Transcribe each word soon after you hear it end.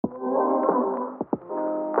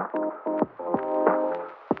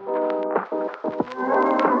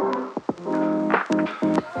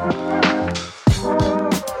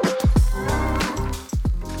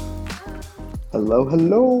Hello,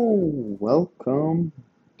 hello. Welcome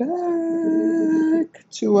back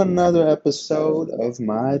to another episode of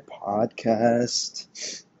my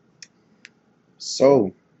podcast.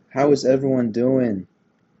 So, how is everyone doing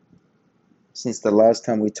since the last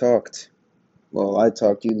time we talked? Well, I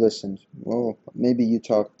talked, you listened. Well, maybe you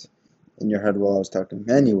talked in your head while I was talking.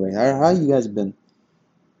 Anyway, how you guys been?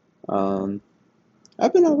 Um,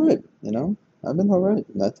 I've been all right, you know? I've been all right.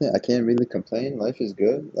 Nothing, I can't really complain. Life is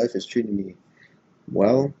good. Life is treating me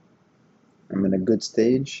well. I'm in a good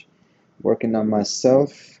stage, working on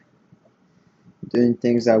myself, doing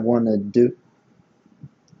things I want to do,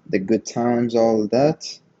 the good times, all of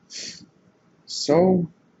that. So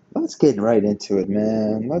let's get right into it,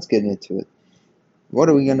 man. Let's get into it. What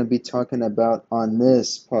are we going to be talking about on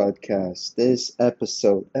this podcast, this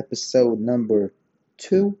episode number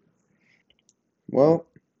 2? Well,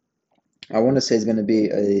 I want to say it's going to be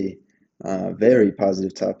a very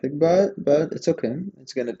positive topic, but it's okay.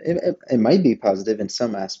 It might be positive in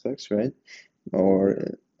some aspects, right?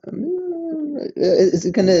 Or it's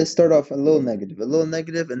going to start off a little negative,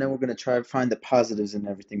 and then we're going to try to find the positives in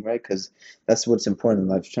everything, right? Because that's what's important in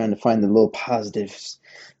life, trying to find the little positives,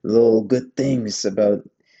 little good things about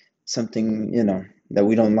something, that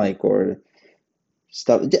we don't like or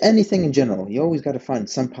stuff, anything in general. You always got to find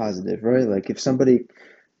some positive, right? Like if somebody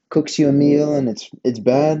cooks you a meal and it's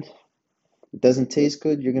bad, it doesn't taste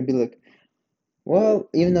good, you're going to be like, well,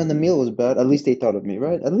 even though the meal was bad, at least they thought of me,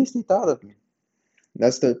 right? At least they thought of me.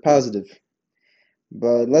 That's the positive.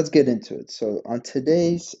 But let's get into it. So, on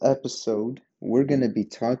today's episode, we're going to be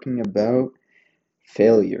talking about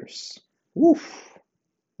failures. Woof.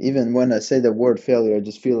 Even when I say the word failure, I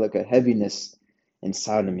just feel like a heaviness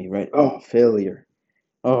inside of me, right? Oh, failure.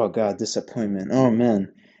 Oh, God, disappointment. Oh,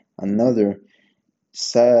 man, another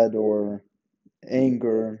sad or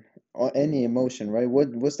anger or any emotion, right?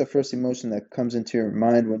 What's the first emotion that comes into your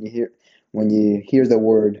mind when you hear the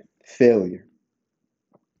word failure?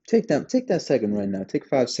 Take that second right now. Take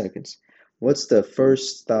 5 seconds. What's the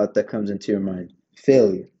first thought that comes into your mind?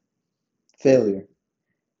 Failure. Failure.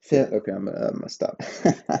 Okay, I'm gonna stop.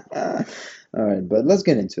 All right, but let's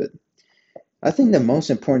get into it. I think the most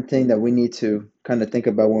important thing that we need to kind of think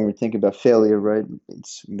about when we think about failure, right?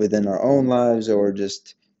 It's within our own lives or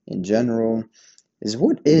just in general, is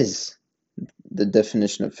what is the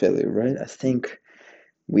definition of failure, right? I think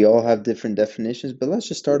we all have different definitions, but let's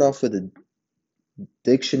just start off with a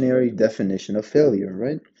dictionary definition of failure,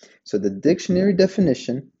 right? So the dictionary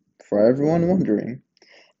definition, for everyone wondering,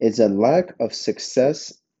 is a lack of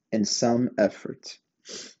success in some effort.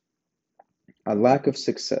 A lack of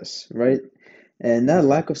success, right? And that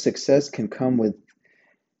lack of success can come with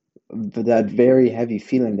that very heavy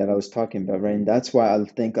feeling that I was talking about, right? And that's why I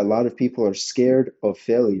think a lot of people are scared of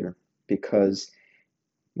failure because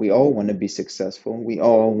we all want to be successful. We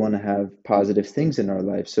all want to have positive things in our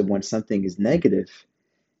life. So when something is negative,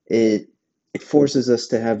 it it forces us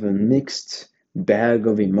to have a mixed bag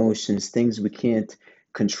of emotions, things we can't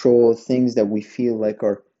control, things that we feel like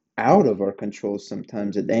are out of our control.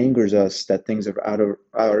 Sometimes it angers us that things are out of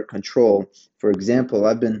our control. For example,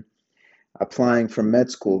 I've been applying for med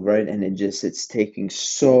school, right? And it's taking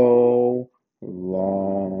so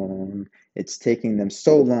long. It's taking them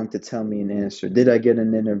so long to tell me an answer. Did I get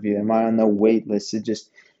an interview? Am I on the wait list?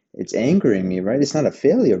 It's angering me, right? It's not a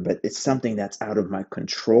failure, but it's something that's out of my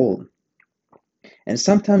control. And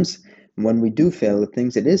sometimes when we do fail at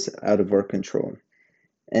things, it is out of our control.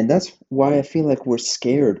 And that's why I feel like we're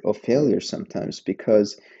scared of failure sometimes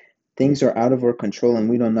because things are out of our control and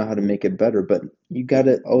we don't know how to make it better. But you got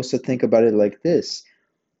to also think about it like this.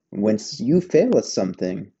 When you fail at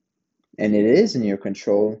something and it is in your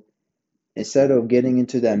control, instead of getting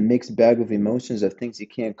into that mixed bag of emotions of things you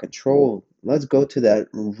can't control, let's go to that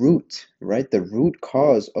root, right? The root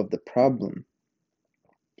cause of the problem.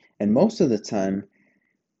 And most of the time,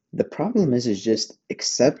 the problem is just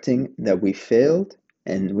accepting that we failed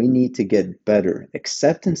and we need to get better.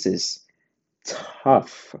 Acceptance is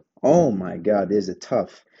tough. Oh my God, is it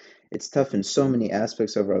tough? It's tough in so many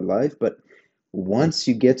aspects of our life, but once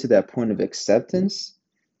you get to that point of acceptance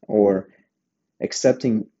or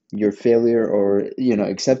accepting your failure or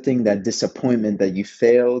accepting that disappointment that you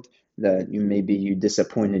failed, that you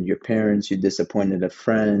disappointed your parents, you disappointed a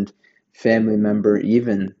friend, family member,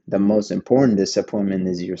 even the most important disappointment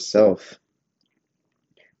is yourself.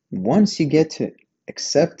 Once you get to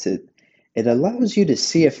accept it, it allows you to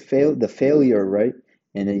see the failure, right,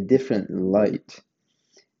 in a different light.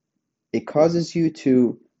 It causes you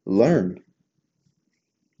to learn.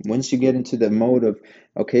 Once you get into the mode of,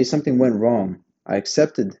 okay, something went wrong. I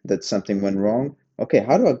accepted that something went wrong. Okay,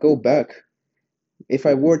 how do I go back if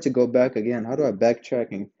I were to go back again, how do I backtrack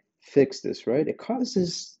and fix this, right? It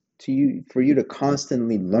causes to you for you to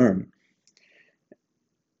constantly learn.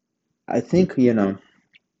 I think,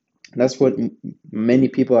 that's what many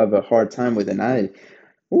people have a hard time with, and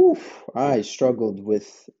I struggled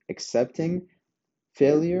with accepting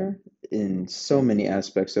failure in so many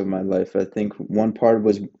aspects of my life. I think one part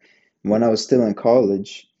was when I was still in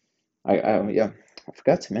college. Yeah, I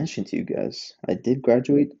forgot to mention to you guys, I did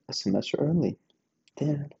graduate a semester early.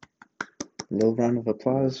 Did. A little round of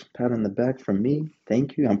applause, pat on the back from me.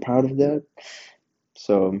 Thank you. I'm proud of that.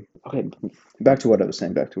 So, okay, back to what I was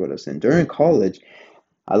saying. Back to what I was saying. During college,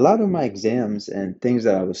 a lot of my exams and things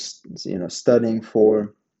that I was, studying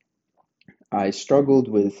for, I struggled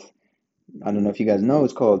with. I don't know if you guys know.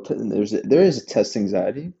 It's called. There is a test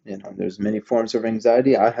anxiety. There's many forms of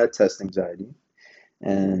anxiety. I had test anxiety,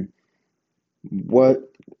 and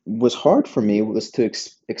what was hard for me was to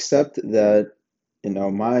accept that,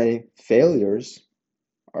 my failures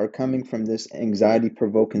are coming from this anxiety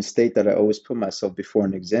provoking state that I always put myself before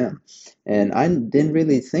an exam. And I didn't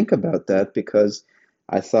really think about that because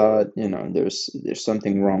I thought, there's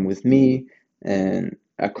something wrong with me, and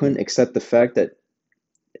I couldn't accept the fact that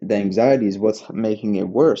the anxiety is what's making it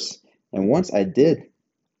worse. And once I did,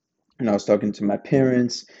 and I was talking to my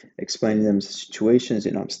parents, explaining them the situations,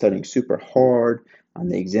 I'm studying super hard on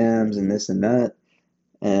the exams and this and that.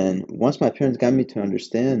 And once my parents got me to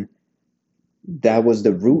understand that was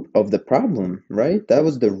the root of the problem, right? That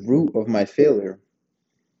was the root of my failure.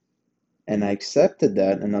 And I accepted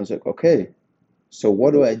that and I was like, okay, so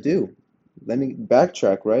what do I do? Let me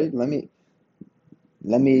backtrack, right? Let me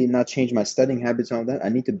not change my studying habits and all that. I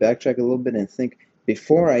need to backtrack a little bit and think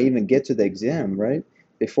before I even get to the exam, right?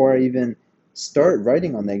 Before I even start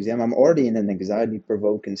writing on the exam, I'm already in an anxiety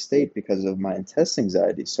provoking state because of my test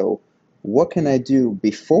anxiety. So what can I do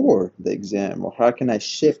before the exam, or how can I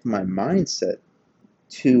shift my mindset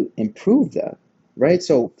to improve that, right?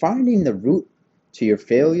 So finding the root to your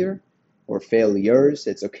failure or failures,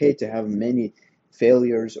 it's okay to have many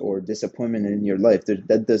failures or disappointment in your life.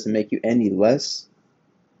 That doesn't make you any less.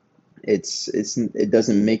 It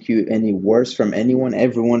doesn't make you any worse from anyone.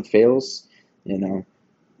 Everyone fails, you know.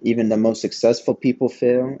 Even the most successful people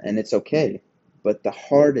fail, and it's okay. But the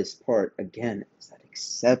hardest part, again, is that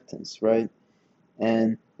acceptance, right?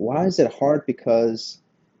 And why is it hard? Because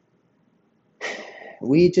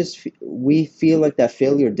we feel like that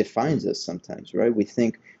failure defines us sometimes, right? We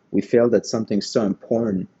think we failed at something so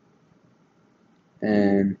important,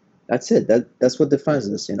 and that's it. That's what defines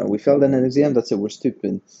us. We failed in an exam. That's it. We're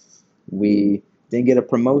stupid. We didn't get a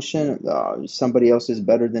promotion. Somebody else is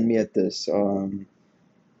better than me at this.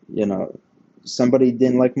 You know, somebody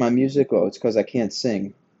didn't like my music. Oh, it's because I can't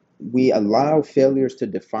sing. We allow failures to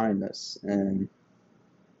define us, and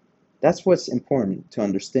that's what's important to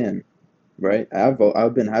understand, right? I've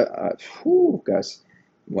been guys,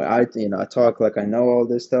 when I talk like I know all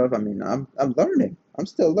this stuff. I mean, I'm learning. I'm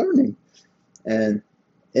still learning, and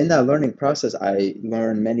in that learning process, I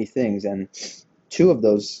learn many things, and two of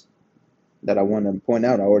those that I want to point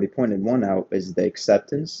out, I already pointed one out, is the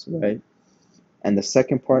acceptance, right? And the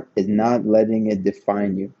second part is not letting it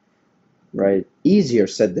define you, right? Easier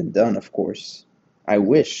said than done, of course. I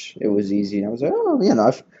wish it was easy. I was like, oh,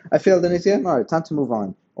 I failed an exam. All right, time to move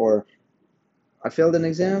on. Or I failed an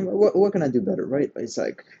exam. What can I do better, right? It's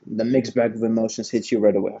like the mixed bag of emotions hits you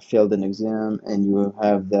right away. I failed an exam, and you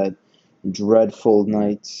have that dreadful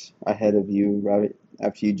night ahead of you, right?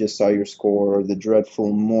 After you just saw your score, or the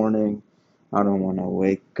dreadful morning. I don't want to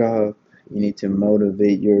wake up. You need to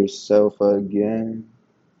motivate yourself again.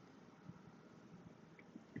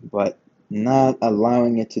 But not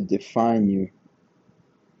allowing it to define you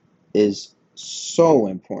is so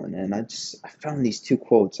important. And I found these two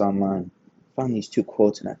quotes online. Found these two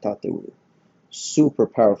quotes and I thought they were super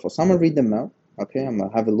powerful. So I'm gonna read them out. Okay, I'm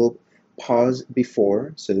gonna have a little pause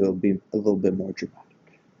before so it'll be a little bit more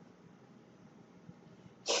dramatic.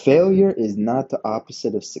 Failure is not the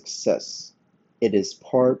opposite of success. It is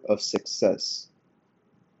part of success.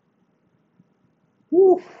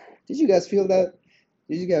 Woo. Did you guys feel that?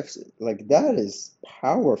 Did you guys like that is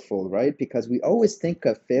powerful, right? Because we always think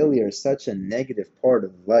of failure as such a negative part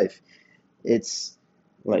of life. It's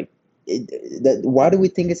like why do we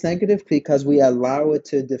think it's negative? Because we allow it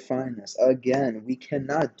to define us. Again, we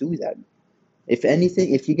cannot do that. If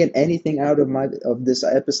anything, if you get anything out of this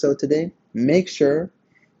episode today, make sure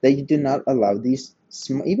that you do not allow these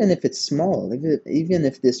even if it's small, even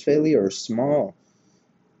if this failure is small,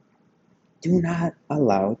 do not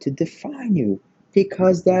allow it to define you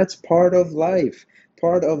because that's part of life,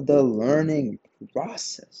 part of the learning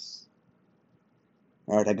process.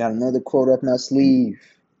 All right, I got another quote up my sleeve.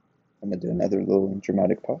 I'm gonna do another little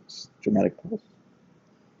dramatic pause. Dramatic pause.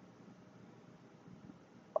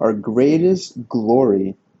 Our greatest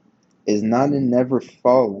glory is not in never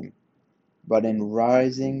falling, but in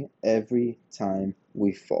rising every time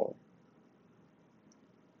we fall.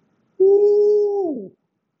 Woo!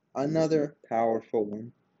 Another powerful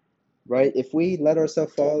one, right? If we let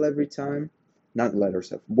ourselves fall every time, not let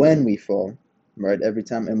ourselves, when we fall, right, every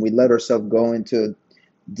time, and we let ourselves go into a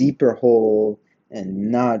deeper hole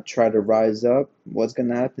and not try to rise up, what's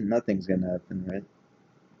gonna happen? Nothing's gonna happen, right?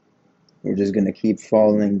 We're just gonna keep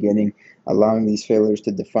falling, allowing these failures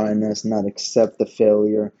to define us, not accept the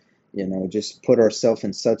failure, just put ourselves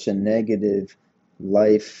in such a negative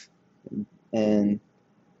life. And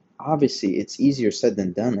obviously, it's easier said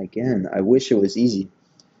than done. Again, I wish it was easy,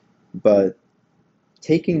 but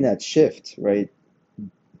taking that shift, right?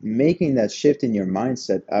 Making that shift in your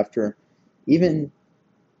mindset after, even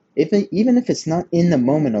even if it's not in the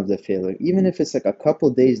moment of the failure, even if it's like a couple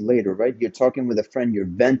days later, right? You're talking with a friend, you're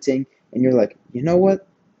venting, and you're like, you know what?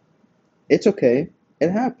 It's okay.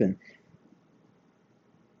 It happened.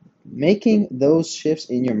 Making those shifts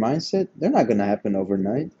in your mindset, they're not going to happen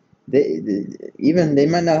overnight. They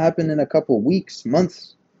might not happen in a couple weeks,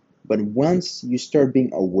 months, but once you start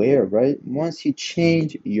being aware, right? Once you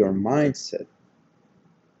change your mindset,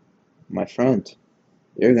 my friend,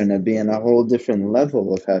 you're going to be in a whole different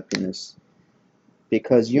level of happiness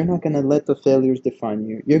because you're not going to let the failures define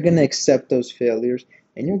you. You're going to accept those failures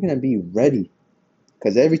and you're going to be ready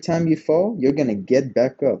because every time you fall, you're going to get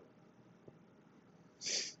back up.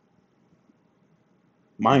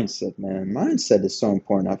 Mindset, man. Mindset is so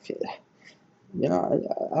important. I feel,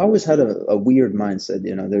 I always had a weird mindset.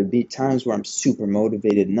 There'd be times where I'm super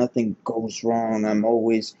motivated, nothing goes wrong. I'm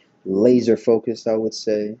always laser focused, I would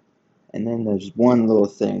say. And then there's one little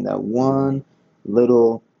thing, that one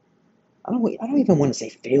little, I don't even want to say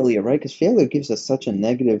failure, right? Because failure gives us such a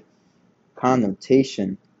negative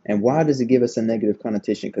connotation. And why does it give us a negative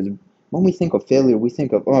connotation? Because when we think of failure, we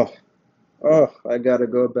think of, I gotta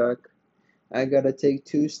go back. I gotta take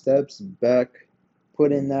 2 steps back,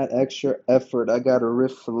 put in that extra effort. I gotta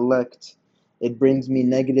reflect. It brings me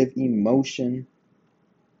negative emotion,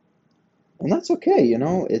 and that's okay.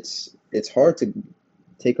 It's hard to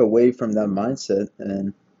take away from that mindset,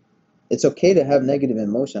 and it's okay to have negative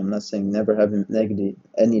emotion. I'm not saying never having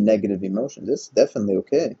any negative emotions. It's definitely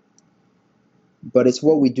okay. But it's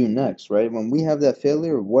what we do next, right? When we have that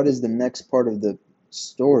failure, what is the next part of the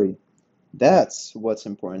story? That's what's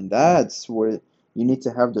important. That's where you need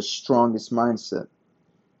to have the strongest mindset.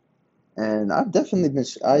 And I've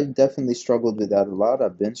definitely struggled with that a lot.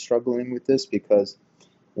 I've been struggling with this because,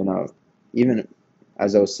 you know, even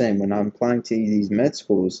as I was saying, when I'm applying to these med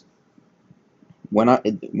schools, when I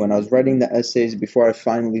was writing the essays before I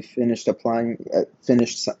finally finished applying,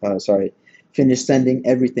 finished sending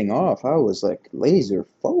everything off, I was like laser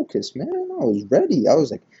focused, man. I was ready. I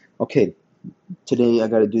was like, okay, today I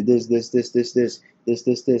got to do this.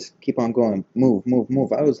 Keep on going. Move, move,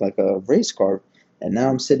 move. I was like a race car. And now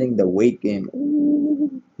I'm sitting the weight game.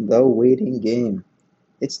 Ooh, the waiting game.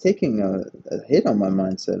 It's taking a hit on my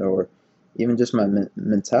mindset or even just my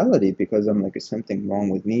mentality because I'm like, is something wrong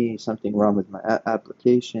with me? Something wrong with my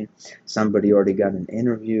application? Somebody already got an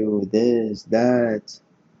interview, this, that.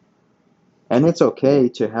 And it's okay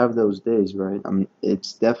to have those days, right?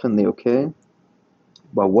 It's definitely okay.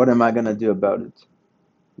 But what am I going to do about it?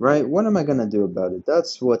 Right? What am I going to do about it?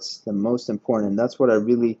 That's what's the most important. That's what I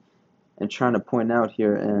really am trying to point out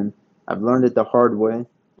here. And I've learned it the hard way.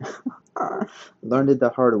 Learned it the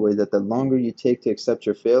hard way that the longer you take to accept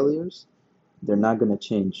your failures, they're not going to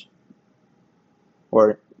change.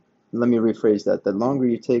 Or let me rephrase that. The longer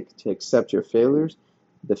you take to accept your failures,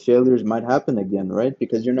 the failures might happen again, right?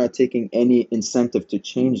 Because you're not taking any incentive to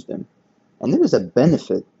change them. And there is a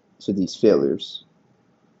benefit to these failures,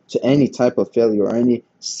 to any type of failure or any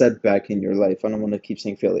setback in your life. I don't want to keep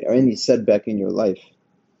saying failure, or any setback in your life,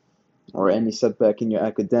 or any setback in your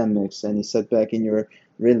academics, any setback in your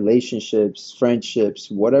relationships,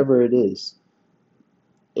 friendships, whatever it is.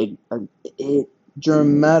 It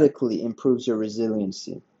dramatically improves your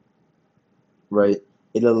resiliency, right?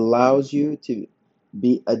 It allows you to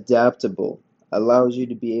be adaptable, allows you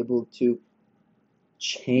to be able to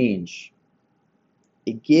change.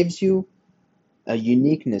 It gives you a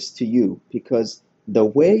uniqueness to you because the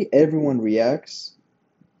way everyone reacts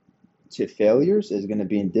to failures is going to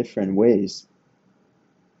be in different ways.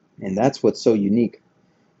 And that's what's so unique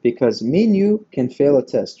because me and you can fail a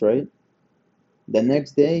test, right? The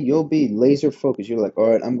next day, you'll be laser focused. You're like, all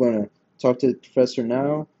right, I'm going to talk to the professor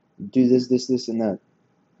now, do this, and that.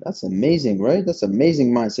 That's amazing, right? That's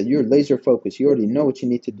amazing mindset. You're laser focused. You already know what you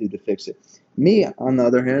need to do to fix it. Me, on the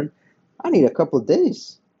other hand, I need a couple of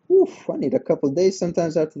days. Oof, I need a couple of days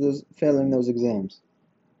sometimes after those failing those exams.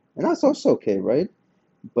 And that's also okay, right?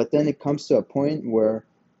 But then it comes to a point where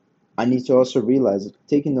I need to also realize that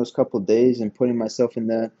taking those couple of days and putting myself in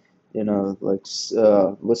that, like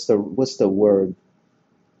what's the word?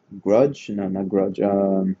 Grudge? No, not grudge.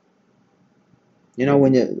 When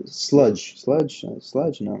you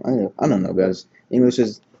sludge. No, I don't know, guys. English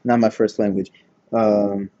is not my first language.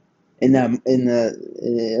 Um,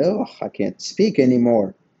 I can't speak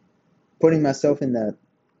anymore. Putting myself in that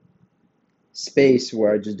space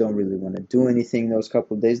where I just don't really want to do anything those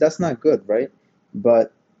couple of days. That's not good, right?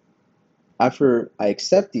 But after I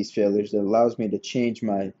accept these failures, it allows me to change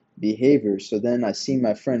my behavior. So then I see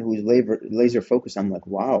my friend who's laser focused. I'm like,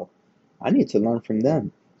 wow, I need to learn from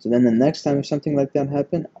them. So then the next time if something like that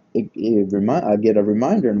happen, I get a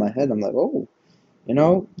reminder in my head. I'm like, oh,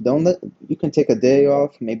 don't let you can take a day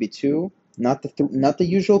off, maybe two, not the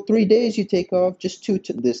usual 3 days you take off, just two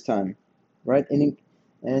this time, right? And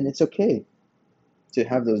it's okay to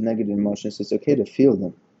have those negative emotions. It's okay to feel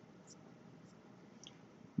them.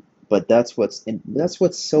 But that's what's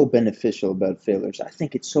so beneficial about failures. I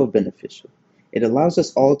think it's so beneficial. It allows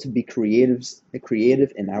us all to be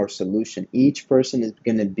creative in our solution. Each person is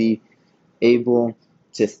going to be able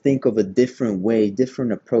to think of a different way,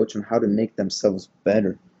 different approach on how to make themselves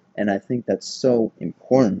better. And I think that's so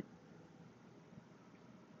important.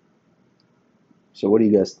 So what do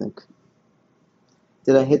you guys think?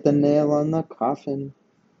 Did I hit the nail on the coffin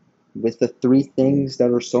with the three things that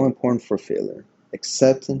are so important for failure?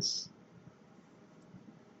 Acceptance,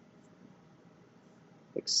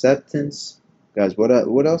 acceptance. Guys, what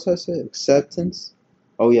else I say? Acceptance.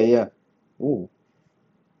 Oh yeah, yeah. Ooh,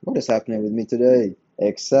 what is happening with me today?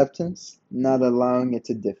 Acceptance, not allowing it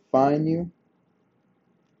to define you,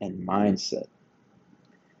 and mindset.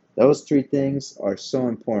 Those three things are so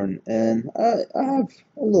important. And I have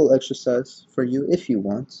a little exercise for you if you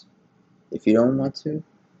want. If you don't want to,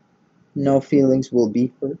 no feelings will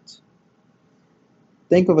be hurt.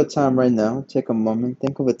 Think of a time right now. Take a moment.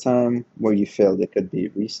 Think of a time where you failed. It could be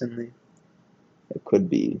recently. It could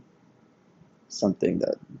be something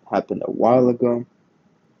that happened a while ago.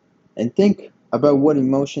 And think about what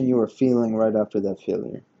emotion you were feeling right after that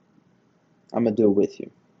failure. I'm going to do it with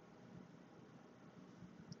you.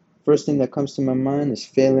 First thing that comes to my mind is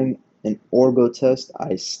failing an orgo test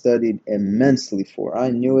I studied immensely for. I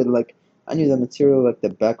knew the material like the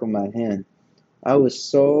back of my hand. I was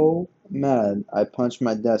so mad I punched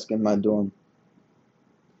my desk in my dorm.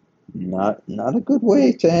 Not a good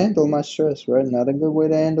way to handle my stress, right? Not a good way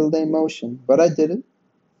to handle the emotion, but I did it,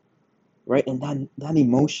 right? And that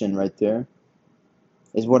emotion right there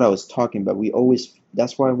is what I was talking about.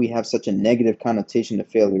 That's why we have such a negative connotation to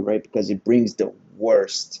failure, right? Because it brings the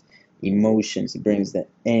worst emotions. It brings the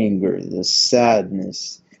anger, the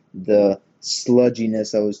sadness, the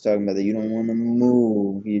sludginess I was talking about, that you don't want to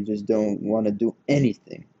move, you just don't want to do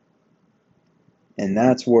anything. And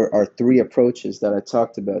that's where our three approaches that I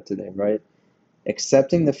talked about today, right?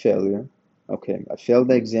 Accepting the failure. Okay, I failed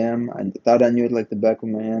the exam. I thought I knew it like the back of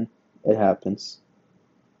my hand. It happens.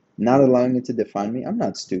 Not allowing it to define me. I'm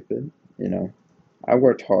not stupid, you know. I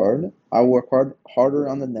worked hard. I'll work harder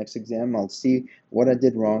on the next exam. I'll see what I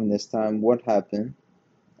did wrong this time, what happened,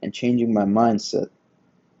 and changing my mindset.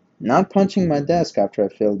 Not punching my desk after I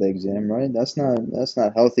failed the exam, right? That's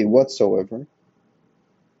not healthy whatsoever.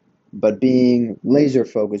 But being laser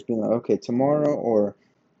focused, being like, okay, tomorrow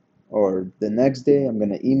or the next day, I'm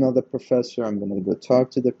gonna email the professor. I'm gonna go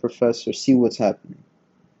talk to the professor, see what's happening.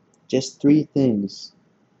 Just three things.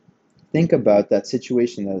 Think about that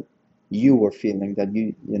situation that you were feeling,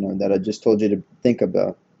 that I just told you to think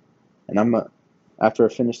about. And after I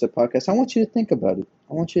finish the podcast, I want you to think about it.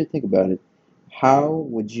 I want you to think about it. How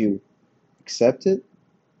would you accept it?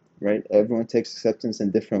 Right? Everyone takes acceptance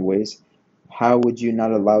in different ways. How would you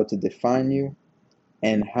not allow it to define you?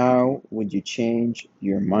 And how would you change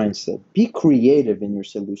your mindset? Be creative in your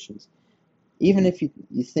solutions. Even if you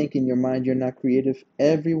think in your mind you're not creative,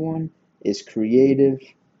 everyone is creative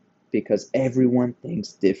because everyone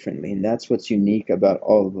thinks differently. And that's what's unique about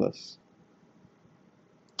all of us.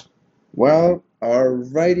 Well,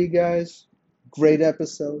 alrighty, guys. Great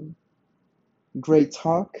episode. Great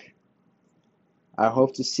talk. I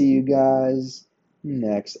hope to see you guys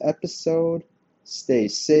next episode. Stay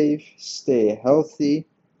safe, stay healthy,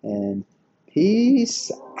 and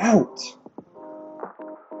peace out.